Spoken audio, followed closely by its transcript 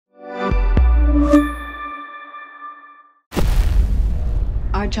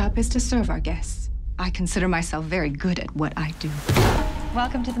Our job is to serve our guests. I consider myself very good at what I do.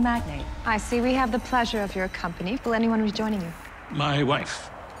 Welcome to the Magnate. I see we have the pleasure of your company. Will anyone be joining you? My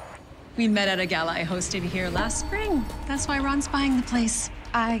wife. We met at a gala I hosted here last spring. That's why Ron's buying the place.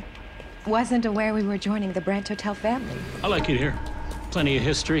 I wasn't aware we were joining the Brandt Hotel family. I like it here. Plenty of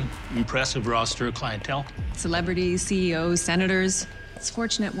history, impressive roster of clientele. Celebrities, CEOs, senators. It's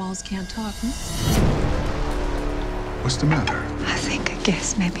fortunate walls can't talk. What's the matter? I think a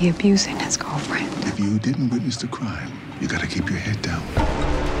guest may be abusing his girlfriend. If you didn't witness the crime, you gotta keep your head down.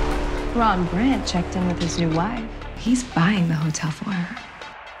 Ron Brandt checked in with his new wife. He's buying the hotel for her.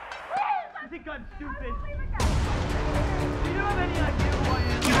 You think I'm stupid? Do you have any idea who I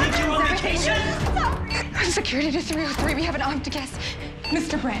am? You think you're on vacation? Security to 303. We have an armed guest.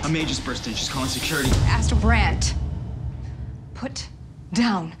 Mr. Brandt. A maid just burst in. She's calling security. Mr. Brandt, put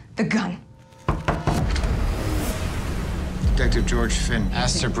down the gun. Detective George Finn.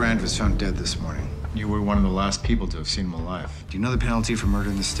 Astor Brandt was found dead this morning. You were one of the last people to have seen him alive. Do you know the penalty for murder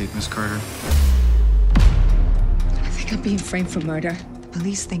in this state, Miss Carter? I think I'm being framed for murder.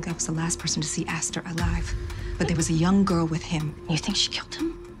 Police think I was the last person to see Astor alive. But there was a young girl with him. You think she killed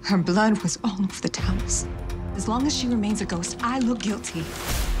him? Her blood was all over the towels. As long as she remains a ghost, I look guilty.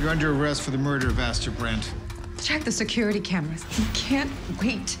 You're under arrest for the murder of Astor Brandt. Check the security cameras. He can't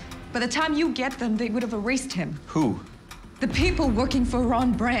wait. By the time you get them, they would have erased him. Who? The people working for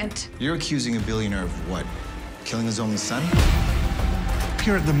Ron Brandt. You're accusing a billionaire of what? Killing his only son?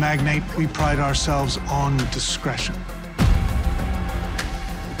 Here at the Magnate, we pride ourselves on discretion.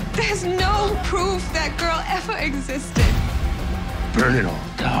 There's no proof that girl ever existed. Burn it all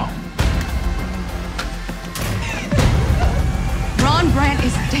down. Ron Brandt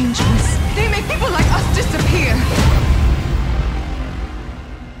is dangerous. They make people like us disappear.